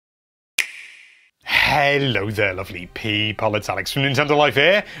Hello there, lovely people. It's Alex from Nintendo Life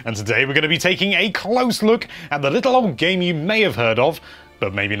here, and today we're going to be taking a close look at the little old game you may have heard of,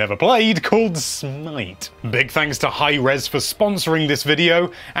 but maybe never played, called SMITE. Big thanks to Hi-Res for sponsoring this video,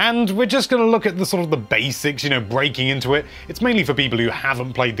 and we're just going to look at the sort of the basics, breaking into it. It's mainly for people who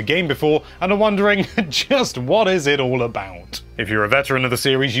haven't played the game before and are wondering just what is it all about. If you're a veteran of the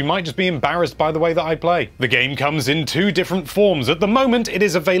series, you might just be embarrassed by the way that I play. The game comes in two different forms. At the moment, it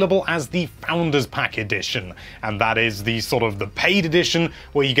is available as the Founders Pack Edition, and that is the sort of the paid edition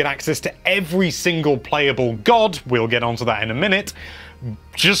where you get access to every single playable god. We'll get onto that in a minute.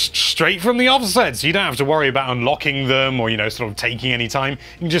 Just straight from the offset, so you don't have to worry about unlocking them or, sort of taking any time.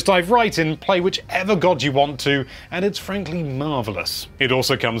 You can just dive right in, play whichever god you want to, and it's frankly marvellous. It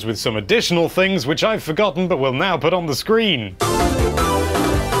also comes with some additional things which I've forgotten but will now put on the screen.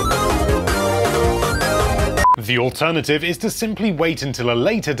 The alternative is to simply wait until a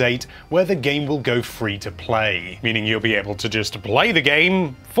later date where the game will go free to play, meaning you'll be able to just play the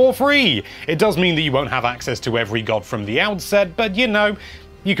game for free. It does mean that you won't have access to every god from the outset, but you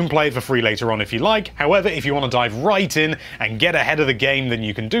can play it for free later on if you like. However, if you want to dive right in and get ahead of the game, then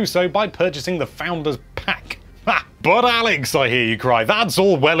you can do so by purchasing the Founders Pack. Ha! But Alex, I hear you cry, that's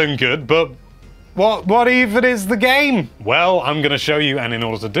all well and good, but what even is the game? Well, I'm going to show you, and in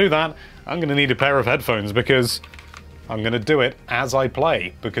order to do that, I'm going to need a pair of headphones because I'm going to do it as I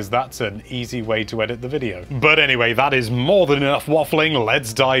play, because that's an easy way to edit the video. But anyway, that is more than enough waffling.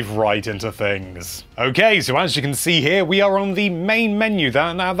 Let's dive right into things. Okay, so as you can see here, we are on the main menu.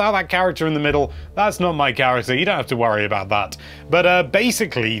 Now that character in the middle, that's not my character. You don't have to worry about that. But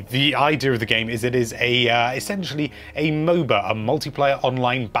basically, the idea of the game is it is essentially a MOBA, a multiplayer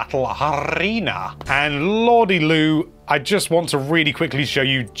online battle arena. And lordy loo, I just want to really quickly show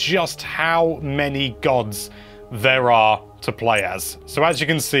you just how many gods there are to play as. So as you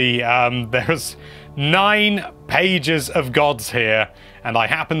can see, there's 9 pages of gods here, and I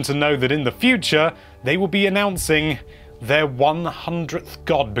happen to know that in the future they will be announcing their 100th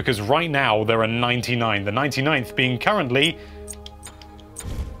god, because right now there are 99, the 99th being currently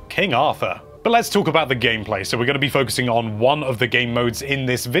King Arthur. But let's talk about the gameplay. So we're going to be focusing on one of the game modes in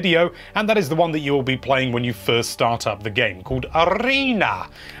this video, and that is the one that you will be playing when you first start up the game, called Arena.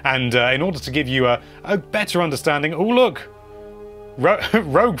 And in order to give you a better understanding, oh look,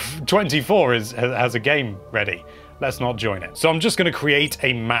 Rogue24 has a game ready. Let's not join it. So I'm just going to create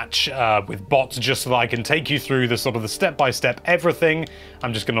a match with bots just so that I can take you through the sort of the step-by-step everything.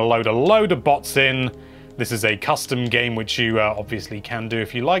 I'm just going to load a load of bots in. This is a custom game, which you obviously can do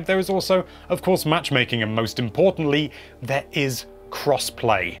if you like. There is also, of course, matchmaking, and most importantly, there is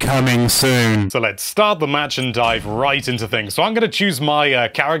crossplay coming soon. So let's start the match and dive right into things. So I'm going to choose my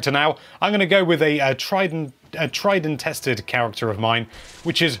character now. I'm going to go with a tried and tested character of mine,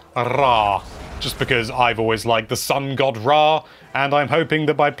 which is Ra, just because I've always liked the sun god Ra, and I'm hoping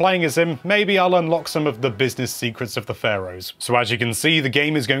that by playing as him, maybe I'll unlock some of the business secrets of the pharaohs. So as you can see, the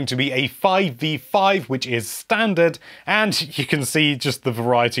game is going to be a 5v5, which is standard, and you can see just the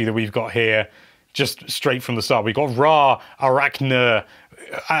variety that we've got here, just straight from the start. We've got Ra, Arachne,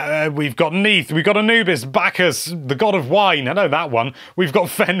 we've got Neith, we've got Anubis, Bacchus, the god of wine, I know that one. We've got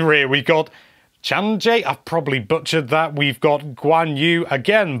Fenrir, we've got Chanje, I've probably butchered that. We've got Guan Yu,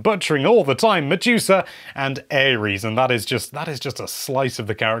 again, butchering all the time, Medusa, and Ares, and that is just a slice of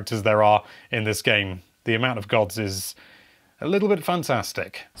the characters there are in this game. The amount of gods is a little bit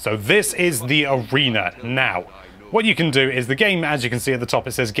fantastic. So this is the arena. Now, what you can do is the game, as you can see at the top,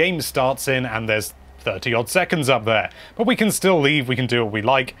 it says game starts in, and there's 30 odd seconds up there. But we can still leave, we can do what we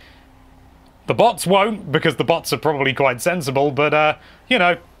like. The bots won't, because the bots are probably quite sensible, but,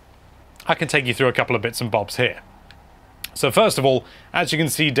 I can take you through a couple of bits and bobs here. So first of all, as you can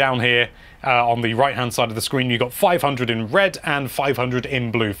see down here on the right hand side of the screen, you've got 500 in red and 500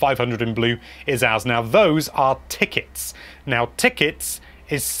 in blue. 500 in blue is ours. Now those are tickets. Now tickets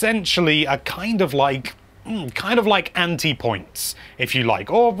essentially are kind of like anti-points, if you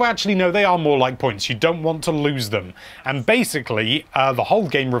like. Or actually, no, they are more like points. You don't want to lose them. And basically, the whole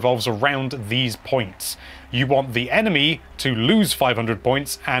game revolves around these points. You want the enemy to lose 500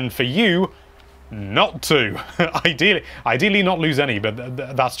 points, and for you, not to. Ideally not lose any, but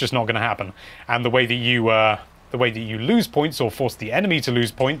that's just not going to happen. And the way that you lose points, or force the enemy to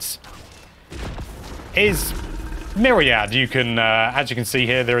lose points, is myriad. You can, as you can see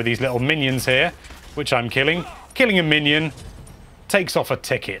here, there are these little minions here, which I'm killing. Killing a minion takes off a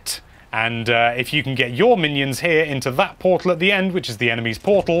ticket. And if you can get your minions here into that portal at the end, which is the enemy's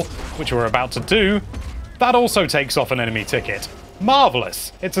portal, which we're about to do, that also takes off an enemy ticket.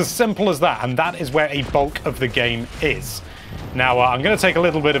 Marvellous. It's as simple as that, and that is where a bulk of the game is. Now, I'm going to take a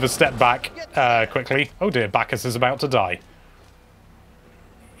little bit of a step back quickly. Oh dear, Bacchus is about to die.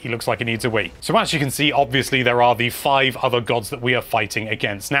 He looks like he needs a wee. So as you can see, obviously there are the 5 other gods that we are fighting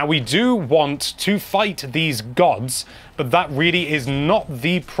against. Now, we do want to fight these gods, but that really is not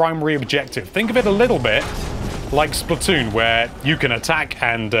the primary objective. Think of it a little bit like Splatoon, where you can attack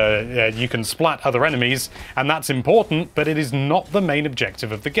and you can splat other enemies, and that's important, but it is not the main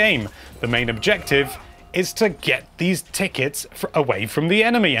objective of the game. The main objective is to get these tickets away from the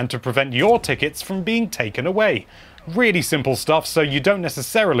enemy and to prevent your tickets from being taken away. Really simple stuff, so you don't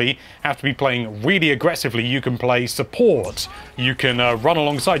necessarily have to be playing really aggressively. You can play support, you can run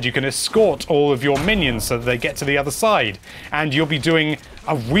alongside, you can escort all of your minions so that they get to the other side, and you'll be doing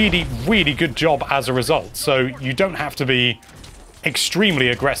a really, really good job as a result. So you don't have to be extremely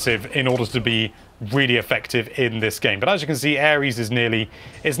aggressive in order to be really effective in this game. But as you can see, Ares is nearly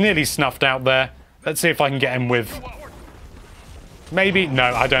snuffed out there. Let's see if I can get him with... Maybe? No,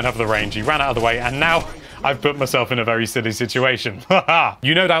 I don't have the range. He ran out of the way, and now I've put myself in a very silly situation.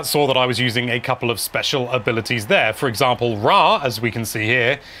 You no doubt saw that I was using a couple of special abilities there. For example, Ra, as we can see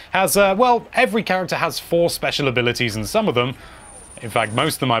here, has, well, every character has 4 special abilities, and some of them, in fact,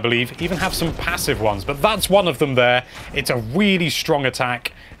 most of them, I believe, even have some passive ones. But that's one of them there. It's a really strong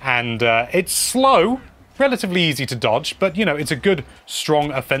attack, and it's slow, relatively easy to dodge, but, you know, it's a good,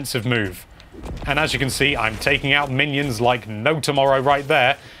 strong offensive move. And as you can see, I'm taking out minions like no tomorrow right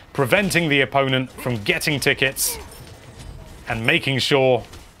there, preventing the opponent from getting tickets and making sure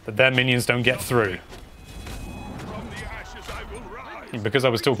that their minions don't get through. Because I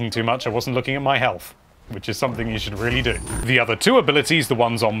was talking too much, I wasn't looking at my health, which is something you should really do. The other 2 abilities, the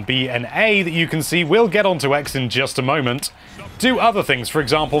ones on B and A that you can see, we'll get onto X in just a moment, do other things. For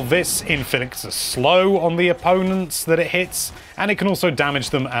example, this inflicts a slow on the opponents that it hits, and it can also damage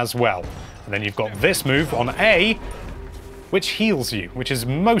them as well. And then you've got this move on A, which heals you, which is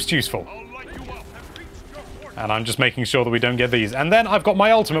most useful. And I'm just making sure that we don't get these. And then I've got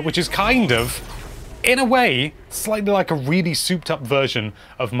my ultimate, which is kind of, in a way, slightly like a really souped up version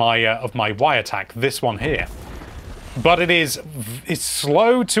of my Y attack, this one here. But it's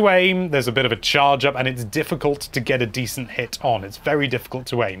slow to aim, there's a bit of a charge up, and it's difficult to get a decent hit on. It's very difficult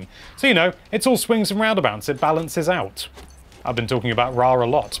to aim. So, you know, it's all swings and roundabouts, it balances out. I've been talking about Ra a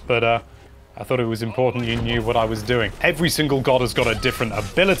lot, but I thought it was important you knew what I was doing. Every single god has got a different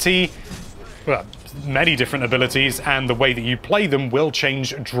ability, well, many different abilities, and the way that you play them will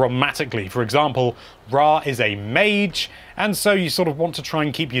change dramatically. For example, Ra is a mage, and so you sort of want to try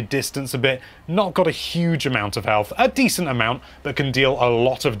and keep your distance a bit. Not got a huge amount of health, a decent amount, but can deal a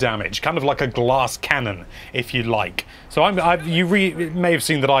lot of damage. Kind of like a glass cannon, if you like. So you may have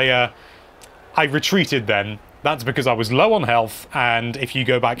seen that I retreated then. That's because I was low on health, and if you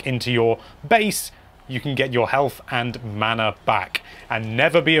go back into your base, you can get your health and mana back. And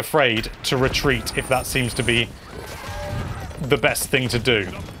never be afraid to retreat if that seems to be the best thing to do.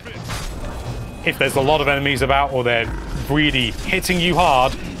 If there's a lot of enemies about or they're really hitting you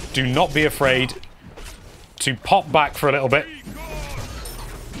hard, do not be afraid to pop back for a little bit.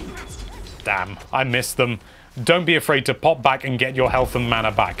 Damn, I missed them. Don't be afraid to pop back and get your health and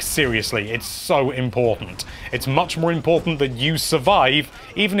mana back. Seriously, it's so important. It's much more important that you survive,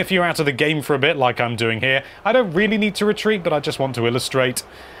 even if you're out of the game for a bit, like I'm doing here. I don't really need to retreat, but I just want to illustrate.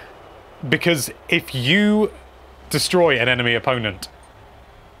 Because if you destroy an enemy opponent,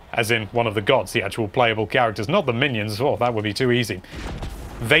 as in one of the gods, the actual playable characters, not the minions, oh, that would be too easy,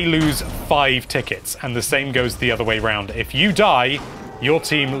 they lose 5 tickets, and the same goes the other way around. If you die, your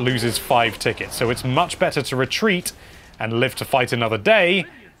team loses 5 tickets. So it's much better to retreat and live to fight another day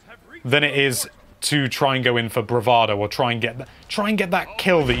than it is to try and go in for bravado or try and get that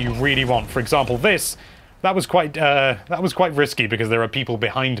kill that you really want. For example, that was quite risky because there are people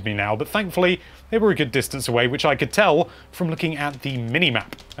behind me now, but thankfully they were a good distance away, which I could tell from looking at the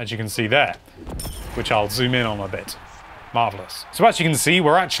mini-map, as you can see there, which I'll zoom in on a bit. Marvellous. So as you can see,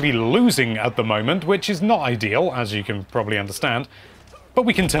 we're actually losing at the moment, which is not ideal, as you can probably understand. But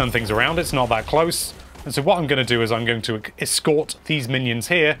we can turn things around, it's not that close. And so what I'm going to do is I'm going to escort these minions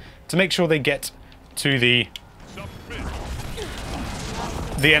here to make sure they get to the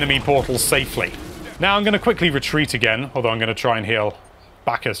enemy portal safely. Now I'm going to quickly retreat again, although I'm going to try and heal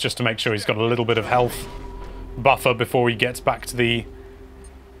Bacchus just to make sure he's got a little bit of health buffer before he gets back to the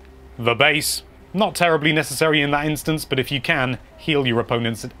base. Not terribly necessary in that instance, but if you can, heal your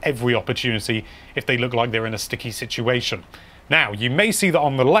opponents at every opportunity if they look like they're in a sticky situation. Now, you may see that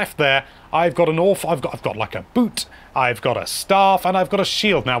on the left there, I've got like a boot, I've got a staff, and I've got a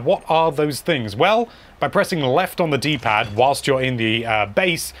shield. Now, what are those things? Well, by pressing left on the D-pad whilst you're in the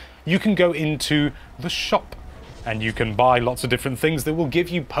base, you can go into the shop. and you can buy lots of different things that will give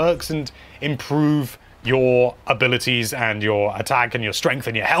you perks and improve your abilities and your attack and your strength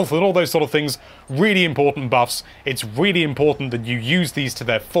and your health and all those sort of things. Really important buffs. It's really important that you use these to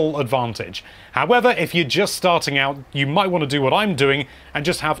their full advantage. However, if you're just starting out, you might want to do what I'm doing and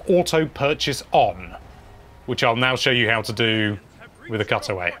just have auto purchase on, which I'll now show you how to do with a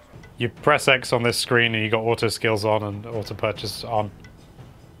cutaway. You press X on this screen and you got auto skills on and auto purchase on.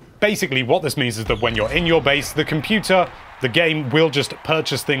 Basically, what this means is that when you're in your base, the computer, the game will just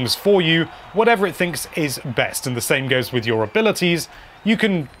purchase things for you, whatever it thinks is best. And the same goes with your abilities. You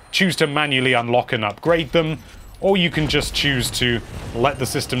can choose to manually unlock and upgrade them, or you can just choose to let the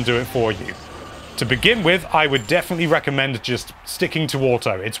system do it for you. To begin with, I would definitely recommend just sticking to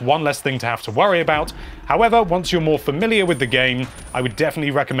auto. It's one less thing to have to worry about. However, once you're more familiar with the game, I would definitely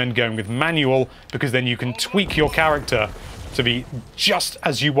recommend going with manual, because then you can tweak your character to be just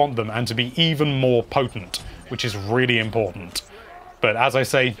as you want them and to be even more potent, which is really important. But as I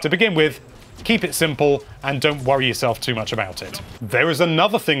say, to begin with, keep it simple and don't worry yourself too much about it. There is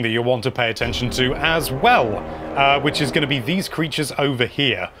another thing that you'll want to pay attention to as well, which is going to be these creatures over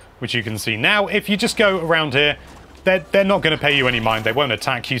here, which you can see now. If you just go around here, they're not going to pay you any mind. They won't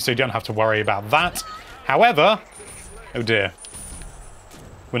attack you, so you don't have to worry about that. However, oh dear.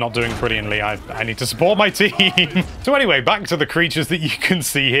 We're not doing brilliantly. I need to support my team. So anyway, back to the creatures that you can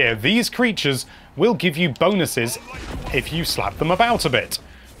see here. These creatures will give you bonuses if you slap them about a bit.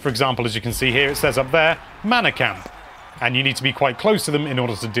 For example, as you can see here, it says up there, Mana Camp. And you need to be quite close to them in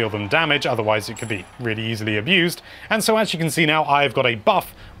order to deal them damage, otherwise it could be really easily abused. And so as you can see now, I've got a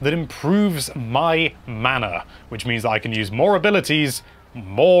buff that improves my mana, which means that I can use more abilities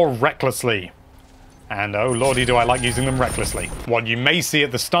more recklessly. And oh lordy, do I like using them recklessly. What you may see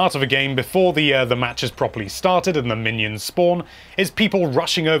at the start of a game before the match has properly started and the minions spawn is people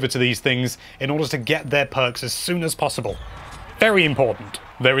rushing over to these things in order to get their perks as soon as possible. Very important.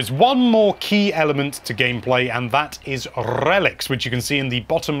 There is one more key element to gameplay, and that is relics, which you can see in the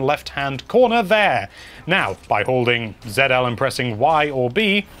bottom left-hand corner there. Now, by holding ZL and pressing Y or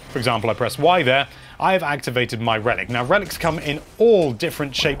B, for example, I press Y there, I've activated my relic. Now, relics come in all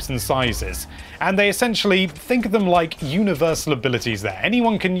different shapes and sizes, and they essentially, think of them like universal abilities there.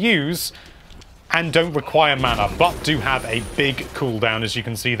 Anyone can use and don't require mana, but do have a big cooldown, as you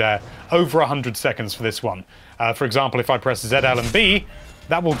can see there, over 100 seconds for this one. For example, if I press ZL and B,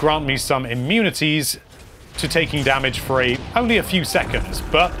 that will grant me some immunities to taking damage for only a few seconds,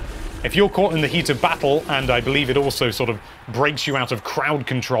 but if you're caught in the heat of battle, and I believe it also sort of breaks you out of crowd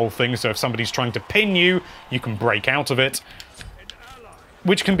control things, so if somebody's trying to pin you, you can break out of it,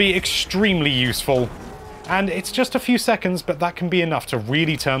 which can be extremely useful. And it's just a few seconds, but that can be enough to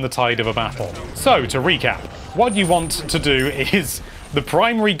really turn the tide of a battle. So, to recap, what you want to do is, the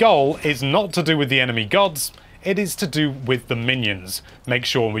primary goal is not to do with the enemy gods, it is to do with the minions. Make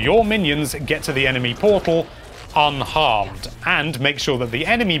sure your minions get to the enemy portal unharmed, and make sure that the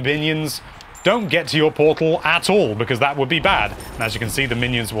enemy minions don't get to your portal at all, because that would be bad. And as you can see, the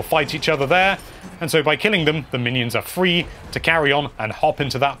minions will fight each other there, and so by killing them, the minions are free to carry on and hop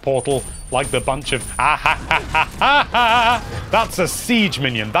into that portal like the bunch of That's a siege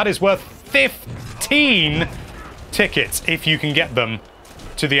minion. That is worth 15 tickets if you can get them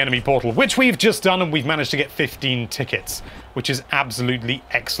to the enemy portal, which we've just done, and we've managed to get 15 tickets, which is absolutely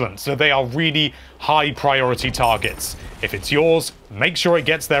excellent. So they are really high priority targets. If it's yours, make sure it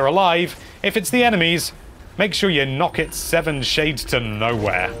gets there alive. If it's the enemy's, make sure you knock it 7 shades to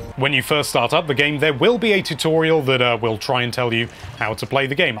nowhere. When you first start up the game, there will be a tutorial that will try and tell you how to play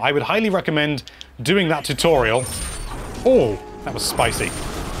the game. I would highly recommend doing that tutorial. Oh, that was spicy.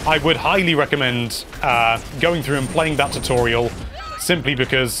 I would highly recommend going through and playing that tutorial, simply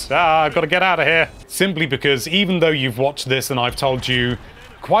because, I've got to get out of here. Simply because even though you've watched this and I've told you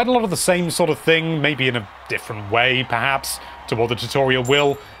quite a lot of the same sort of thing, maybe in a different way, perhaps, to what the tutorial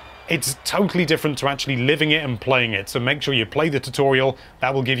will, it's totally different to actually living it and playing it. So make sure you play the tutorial.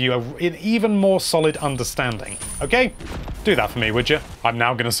 That will give you an even more solid understanding. Okay? Do that for me, would you? I'm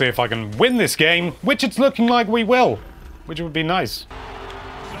now going to see if I can win this game, which it's looking like we will, which would be nice.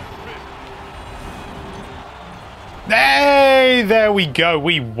 Hey, there we go,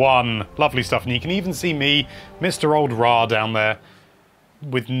 we won. Lovely stuff, and you can even see me, Mr. Old Ra, down there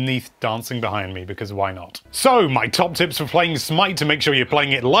with Neath dancing behind me, because why not? So, my top tips for playing SMITE, to make sure you're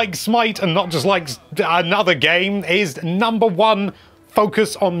playing it like SMITE and not just like another game, is number 1,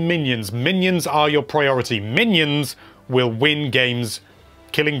 focus on minions. Minions are your priority. Minions will win games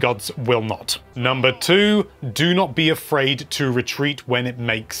killing gods will not. Number 2, do not be afraid to retreat when it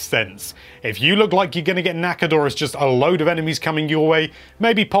makes sense. If you look like you're going to get knackered or it's just a load of enemies coming your way,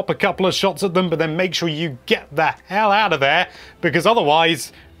 maybe pop a couple of shots at them, but then make sure you get the hell out of there, because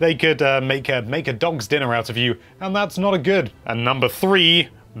otherwise they could make a dog's dinner out of you, and that's not a good. And number 3,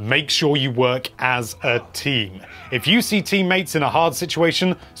 make sure you work as a team. If you see teammates in a hard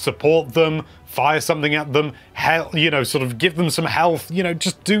situation, support them, fire something at them, sort of give them some health,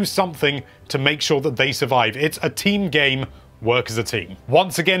 just do something to make sure that they survive. It's a team game. Work as a team.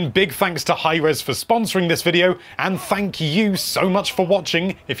 Once again, big thanks to Hi-Rez for sponsoring this video, and thank you so much for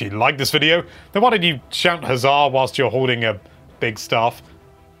watching. If you like this video, then why don't you shout huzzah whilst you're holding a big staff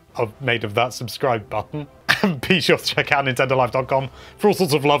made of that subscribe button. And be sure to check out nintendolife.com for all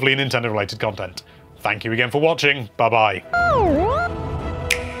sorts of lovely Nintendo related content. Thank you again for watching. Bye bye.